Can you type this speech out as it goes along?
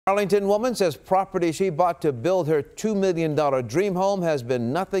Arlington woman says property she bought to build her $2 million dream home has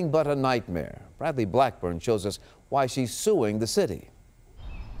been nothing but a nightmare. Bradley Blackburn shows us why she's suing the city.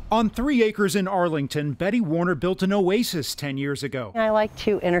 On 3 acres in Arlington, Betty Warner built an oasis 10 years ago. I like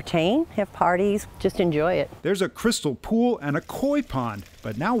to entertain, have parties, just enjoy it. There's a crystal pool and a koi pond,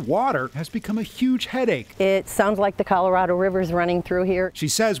 but now water has become a huge headache. It sounds like the Colorado River's running through here. She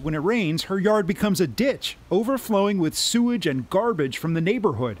says when it rains, her yard becomes a ditch, overflowing with sewage and garbage from the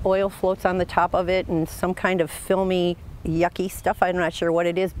neighborhood. Oil floats on the top of it and some kind of filmy, yucky stuff. I'm not sure what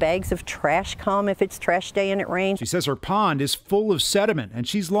it is. Bags of trash come if it's trash day and it rains. She says her pond is full of sediment and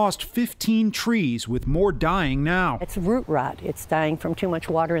she's lost 15 trees, with more dying now. It's root rot. It's dying from too much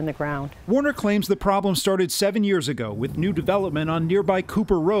water in the ground. Warner claims the problem started 7 years ago with new development on nearby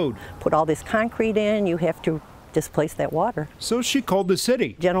Cooper Road. Put all this concrete in, you have to displace that water. So she called the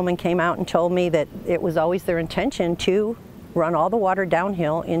city. A gentleman came out and told me that it was always their intention to run all the water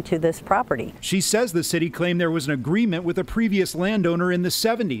downhill into this property. She says the city claimed there was an agreement with a previous landowner in the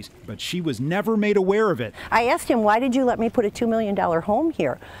 70s, but she was never made aware of it. I asked him, why did you let me put a $2 million home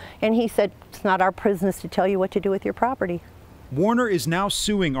here? And he said, it's not our business to tell you what to do with your property. Warner is now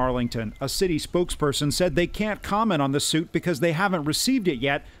suing Arlington. A city spokesperson said they can't comment on the suit because they haven't received it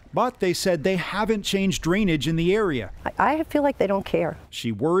yet, but they said they haven't changed drainage in the area. I feel like they don't care.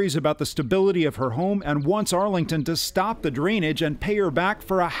 She worries about the stability of her home and wants Arlington to stop the drainage and pay her back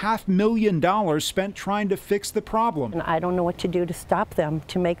for $500,000 spent trying to fix the problem. And I don't know what to do to stop them,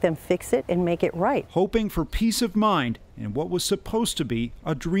 to make them fix it and make it right. Hoping for peace of mind in what was supposed to be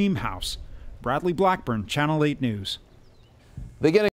a dream house. Bradley Blackburn, Channel 8 News. Beginning